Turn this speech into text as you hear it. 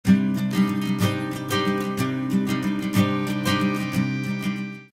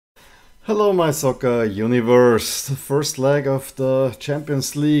Hello, my soccer universe. The first leg of the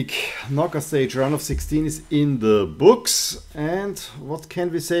Champions League knockout stage round of 16 is in the books. And what can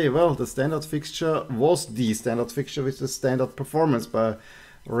we say? Well, the standard fixture was the standard fixture with the standard performance by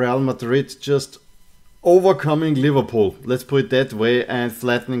Real Madrid, just overcoming Liverpool, let's put it that way, and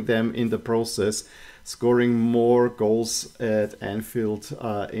flattening them in the process, scoring more goals at Anfield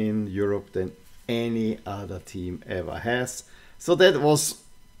in Europe than any other team ever has. So that was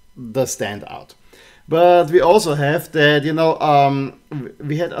the standout. But we also have that,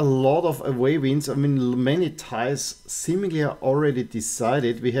 we had a lot of away wins. I mean, many ties seemingly are already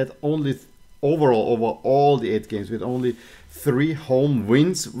decided. We had only overall over all the 8 games with only 3 home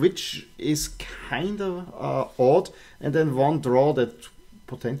wins, which is kind of odd, and then 1 draw that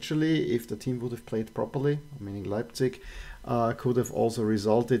potentially, if the team would have played properly, meaning Leipzig, could have also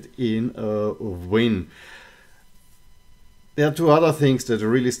resulted in a win. There are 2 other things that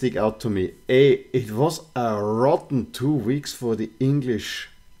really stick out to me. It was a rotten 2 weeks for the English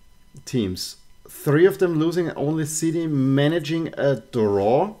teams. 3 of them losing, and only City managing a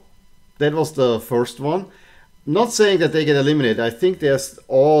draw. That was the first one. Not saying that they get eliminated. I think they're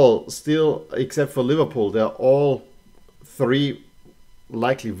all still, except for Liverpool, they're all 3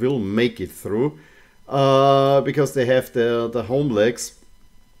 likely will make it through because they have the home legs.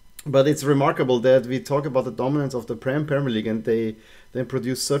 But it's remarkable that we talk about the dominance of the Premier League and they then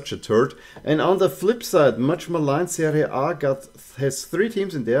produce such a turd. And on the flip side, much maligned Serie A has 3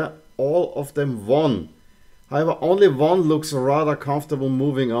 teams in there, all of them won. However, only one looks rather comfortable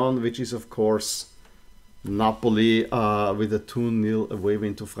moving on, which is of course Napoli with a 2-0 away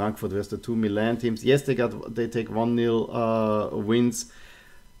win to Frankfurt. Whereas the 2 Milan teams, yes, they take 1-0 wins,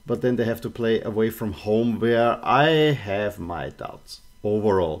 but then they have to play away from home, where I have my doubts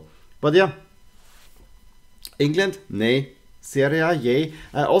overall. But yeah, England, nay. Serie A, yay.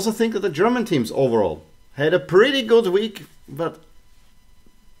 I also think that the German teams overall had a pretty good week, but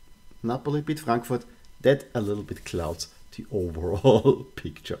Napoli beat Frankfurt. That a little bit clouds the overall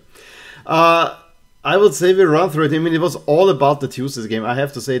picture. I would say we run through it. I mean, it was all about the Tuesday's game. I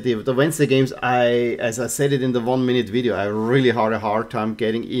have to say the Wednesday games, as I said it in the 1-minute video, I really had a hard time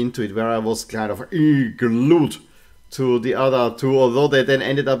getting into it, where I was kind of glued to the other 2, although they then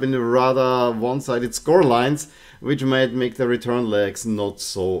ended up in rather one-sided score lines, which might make the return legs not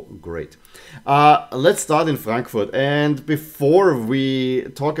so great. Let's start in Frankfurt. And before we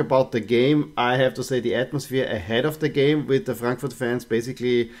talk about the game, I have to say the atmosphere ahead of the game, with the Frankfurt fans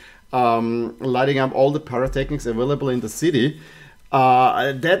basically lighting up all the pyrotechnics available in the city.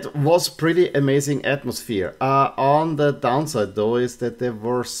 That was pretty amazing atmosphere. On the downside, though, is that there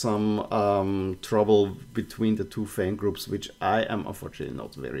were some trouble between the 2 fan groups, which I am unfortunately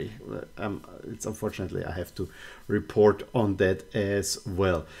not very. It's unfortunately I have to report on that as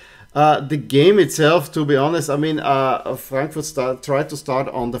well. The game itself, to be honest, I mean, Frankfurt tried to start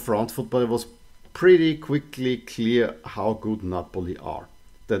on the front foot, but it was pretty quickly clear how good Napoli are.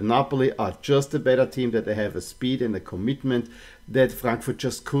 That Napoli are just a better team, that they have a speed and a commitment that Frankfurt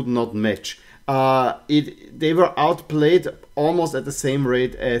just could not match. They were outplayed almost at the same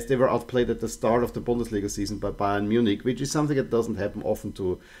rate as they were outplayed at the start of the Bundesliga season by Bayern Munich, which is something that doesn't happen often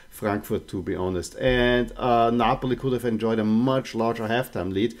to Frankfurt, to be honest. And Napoli could have enjoyed a much larger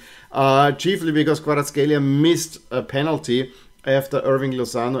halftime lead, chiefly because Kvaratskhelia missed a penalty after Irving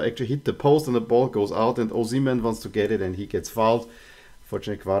Lozano actually hit the post and the ball goes out, and Osimhen wants to get it and he gets fouled.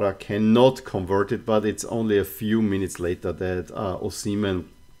 Fortunately, Kvara cannot convert it, but it's only a few minutes later that Osimhen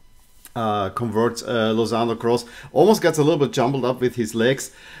converts Lozano cross. Almost gets a little bit jumbled up with his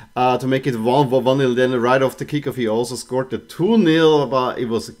legs to make it 1-0. Then right off the kickoff, he also scored the 2-0, but it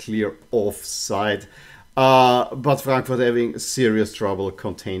was a clear offside. But Frankfurt having serious trouble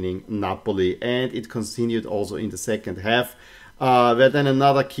containing Napoli, and it continued also in the second half. Where then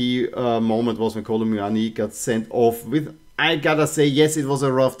another key moment was when Colomuani got sent off with, I gotta say, yes, it was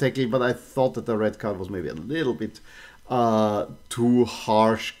a rough tackle, but I thought that the red card was maybe a little bit too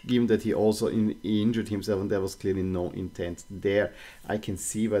harsh, given that he also injured himself, and there was clearly no intent there. I can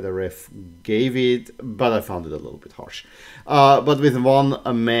see why the ref gave it, but I found it a little bit harsh. But with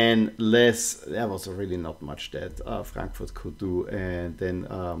 1 man less, there was really not much that Frankfurt could do. And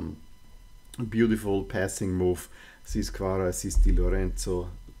then beautiful passing move, sees Kvara, sees Di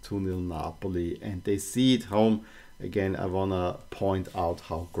Lorenzo, 2-0 Napoli, and they see it home. Again, I want to point out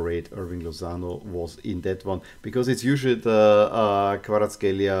how great Irving Lozano was in that one, because it's usually the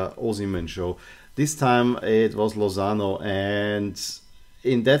Kvaratskhelia Osimhen show. This time it was Lozano, and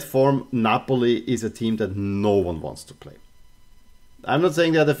in that form, Napoli is a team that no one wants to play. I'm not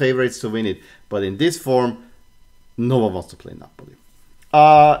saying they're the favorites to win it, but in this form, no one wants to play Napoli.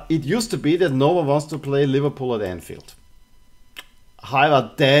 It used to be that no one wants to play Liverpool at Anfield.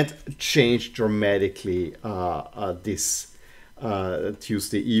 However, that changed dramatically this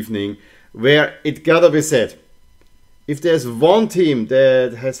Tuesday evening, where it gotta be said, if there's one team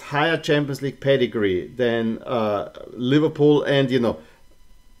that has higher Champions League pedigree than Liverpool, and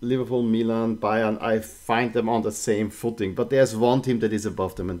Liverpool, Milan, Bayern, I find them on the same footing. But there's one team that is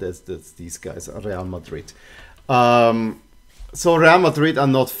above them, and that's these guys, Real Madrid. So Real Madrid are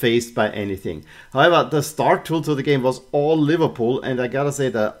not faced by anything. However, the start to the game was all Liverpool, and I gotta say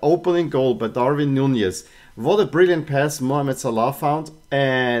the opening goal by Darwin Núñez, what a brilliant pass Mohamed Salah found,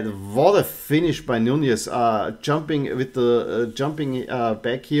 and what a finish by Núñez, jumping with the jumping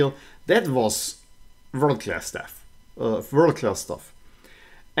back heel. That was world-class stuff. World-class stuff.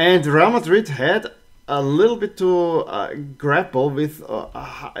 And Real Madrid had a little bit to grapple with.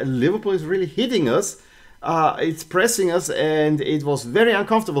 Liverpool is really hitting us. It's pressing us, and it was very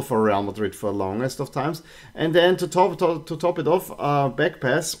uncomfortable for Real Madrid for the longest of times. And then to top it off, back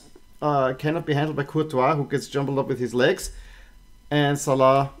pass cannot be handled by Courtois, who gets jumbled up with his legs. And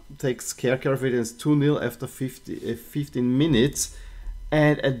Salah takes care of it, and it's 2-0 after 15 minutes.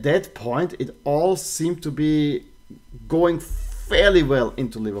 And at that point, it all seemed to be going fairly well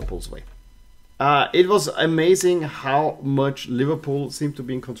into Liverpool's way. It was amazing how much Liverpool seemed to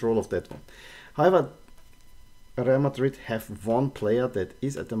be in control of that one. However, Real Madrid have one player that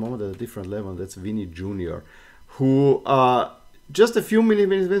is at the moment at a different level, and that's Vini Jr., who just a few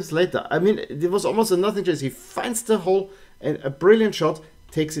minutes later, I mean, it was almost a nothing chance. He finds the hole, and a brilliant shot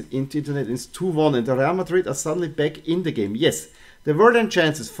takes it into the net. It's 2-1, and the Real Madrid are suddenly back in the game. Yes, there were then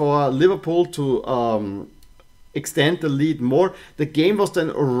chances for Liverpool to extend the lead more. The game was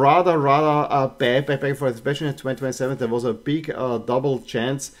then rather back for it, especially in 2027. There was a big double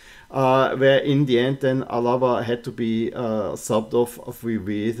chance where in the end then Alaba had to be subbed off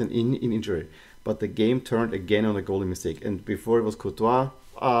with an injury. But the game turned again on a goalie mistake. And before it was Courtois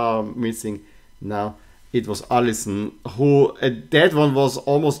missing, now it was Alisson, who that one was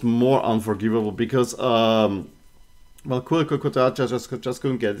almost more unforgivable because Courtois just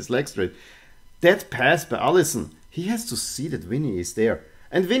couldn't get his leg straight. That pass by Alisson, he has to see that Vinny is there.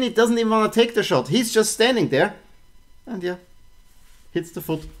 And Vinny doesn't even want to take the shot. He's just standing there. And yeah, hits the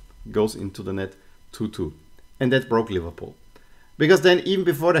foot, goes into the net, 2-2. And that broke Liverpool. Because then even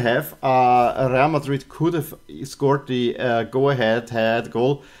before the half, Real Madrid could have scored the go-ahead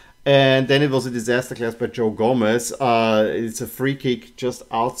goal. And then it was a disaster class by Joe Gomez. It's a free kick just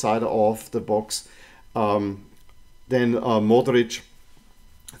outside of the box. Then Modric,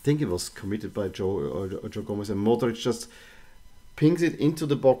 I think it was committed by Joe Gomez, and Modric just pings it into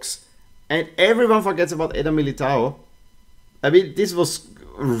the box. And everyone forgets about Eder Militao. I mean, this was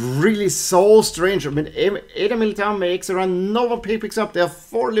really so strange. I mean, Eder Militao makes a run, no one picks up. There are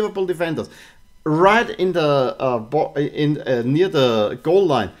 4 Liverpool defenders right in the near the goal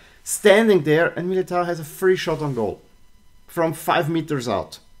line, standing there, and Militao has a free shot on goal from 5 meters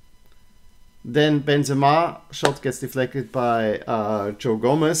out. Then Benzema shot gets deflected by Joe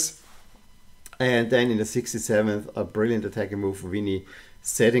Gomez, and then in the 67th, a brilliant attacking move for Vini,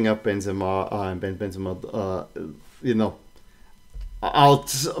 setting up Benzema, and Benzema,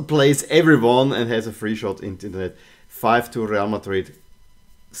 outplays everyone and has a free shot into the net. 5-2 Real Madrid,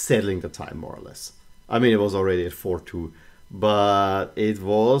 settling the time more or less. I mean, it was already at 4-2, but it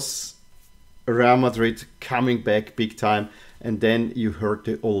was Real Madrid coming back big time. And then you heard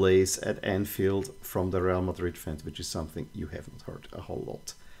the olays at Anfield from the Real Madrid fans, which is something you haven't heard a whole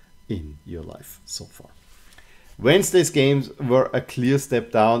lot in your life so far. Wednesday's games were a clear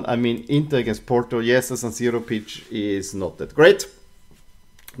step down. I mean, Inter against Porto. Yes, the San Siro pitch is not that great.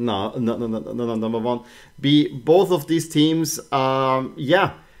 No, number one. B, both of these teams,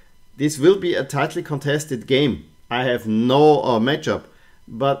 this will be a tightly contested game. I have no matchup.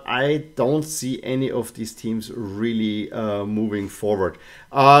 But I don't see any of these teams really moving forward.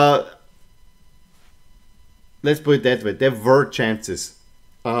 Let's put it that way. There were chances.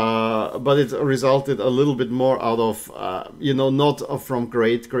 But it resulted a little bit more out of, not from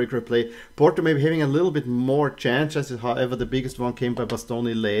great play. Porto maybe having a little bit more chances. However, the biggest one came by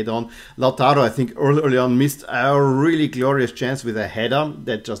Bastoni late on. Lautaro, I think, early on missed a really glorious chance with a header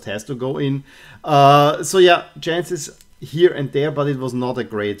that just has to go in. Chances here and there, but it was not a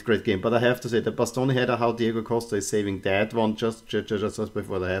great game. But I have to say, the Bastoni header, how Diego Costa is saving that one just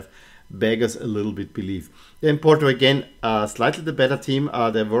before the half, beggars a little bit belief. Then Porto again, slightly the better team.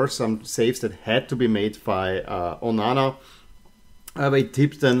 There were some saves that had to be made by Onana. They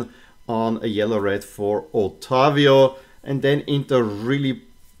tipped them on a yellow-red for Otavio. And then Inter really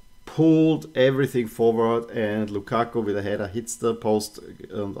pulled everything forward, and Lukaku with a header hits the post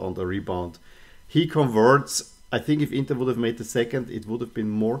on the rebound. He converts. I think if Inter would have made the second, it would have been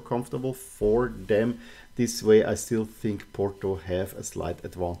more comfortable for them. This way, I still think Porto have a slight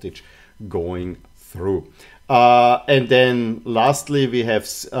advantage going through. And then lastly, we have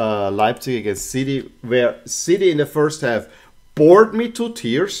Leipzig against City, where City in the first half bored me to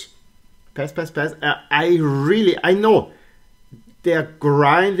tears. Pass. I know they're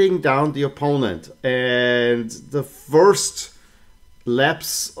grinding down the opponent, and the first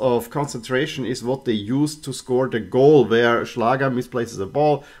lapse of concentration is what they use to score the goal, where Schlager misplaces the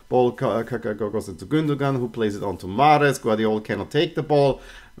ball goes into Gündogan, who plays it on to Mahrez. Guardiola cannot take the ball.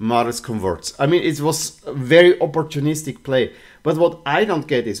 Mahrez converts. I mean, it was a very opportunistic play. But what I don't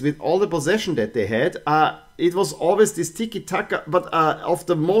get is, with all the possession that they had, it was always this tiki-taka, but of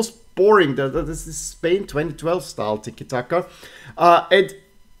the most boring, this is Spain 2012 style tiki-taka. And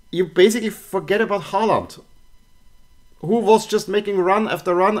you basically forget about Haaland, who was just making run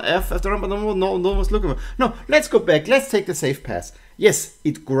after run after run, but no one was looking for. No, let's go back. Let's take the safe pass. Yes,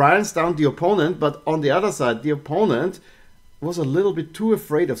 it grinds down the opponent, but on the other side, the opponent was a little bit too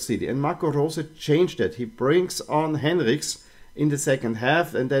afraid of City, and Marco Rose changed that. He brings on Henrichs in the second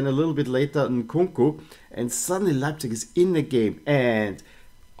half, and then a little bit later Nkunku, and suddenly Leipzig is in the game and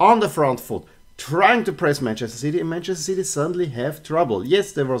on the front foot, trying to press Manchester City, and Manchester City suddenly have trouble.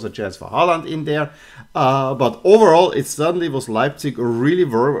 Yes, there was a chance for Haaland in there, but overall it suddenly was Leipzig really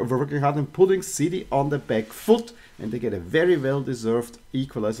working hard and putting City on the back foot, and they get a very well-deserved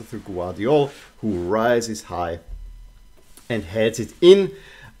equalizer through Guardiola, who rises high and heads it in.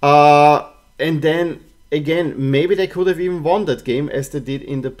 And then again, maybe they could have even won that game as they did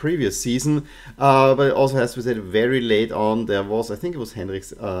in the previous season. But it also has to be said, very late on, there was, I think it was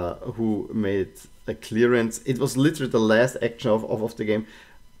Henrichs who made a clearance. It was literally the last action of the game.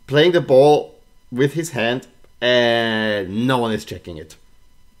 Playing the ball with his hand, and no one is checking it.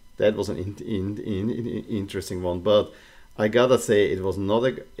 That was an interesting one. But I gotta say, it was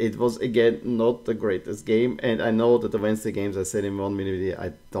again not the greatest game, and I know that the Wednesday games, I said in 1 minute video,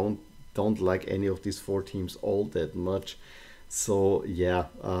 I don't like any of these four teams all that much. So yeah,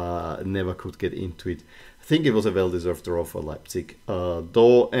 never could get into it. I think it was a well-deserved draw for Leipzig,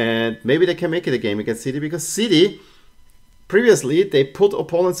 though, and maybe they can make it a game against City, because City previously they put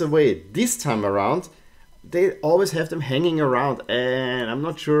opponents away. This time around, they always have them hanging around, and I'm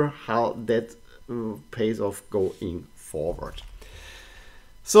not sure how that pays off going forward.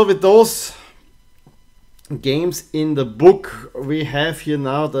 So with those games in the book, we have here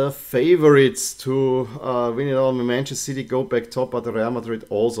now the favorites to win it all. Manchester City go back top, but Real Madrid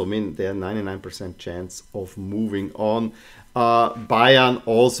also. I mean, they have 99% chance of moving on. Bayern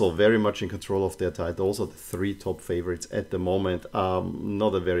also very much in control of their title. Also the three top favorites at the moment.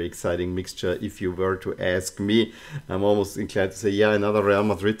 Not a very exciting mixture, if you were to ask me. I'm almost inclined to say, yeah, another Real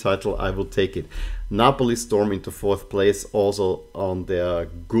Madrid title, I will take it. Napoli storm into fourth place, also on their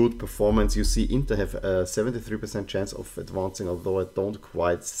good performance. You see Inter have a 73% chance of advancing, although I don't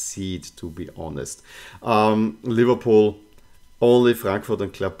quite see it, to be honest. Liverpool, only Frankfurt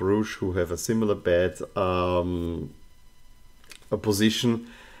and Club Brugge, who have a similar bad a position,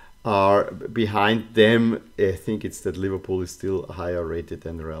 are behind them. I think it's that Liverpool is still higher rated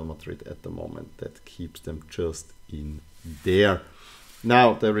than Real Madrid at the moment. That keeps them just in there.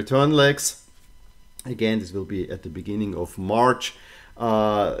 Now, the return legs. Again, this will be at the beginning of March.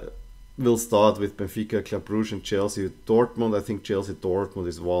 We'll start with Benfica, Club Brugge and Chelsea Dortmund. I think Chelsea Dortmund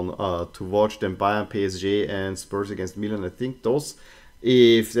is one to watch. Then Bayern, PSG and Spurs against Milan. I think those,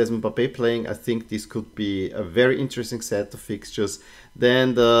 if there's Mbappe playing, I think this could be a very interesting set of fixtures.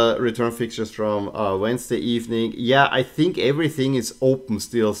 Then the return fixtures from Wednesday evening. Yeah, I think everything is open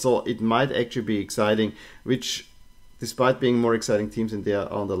still, so it might actually be exciting, which, despite being more exciting teams in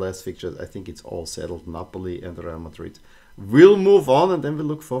there on the last fixtures, I think it's all settled. Napoli and Real Madrid will move on, and then we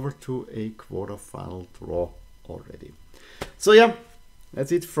look forward to a quarter-final draw already. So yeah,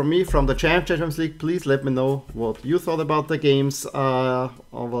 that's it from me from the Champions League. Please let me know what you thought about the games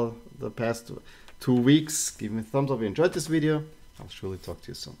over the past 2 weeks. Give me a thumbs up if you enjoyed this video. I'll surely talk to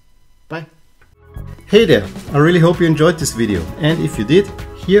you soon. Bye. Hey there, I really hope you enjoyed this video, and if you did,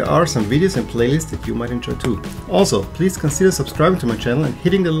 here are some videos and playlists that you might enjoy too. Also, please consider subscribing to my channel and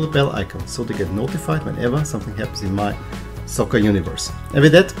hitting the little bell icon so to get notified whenever something happens in my soccer universe. And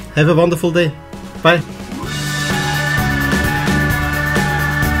with that, have a wonderful day. Bye.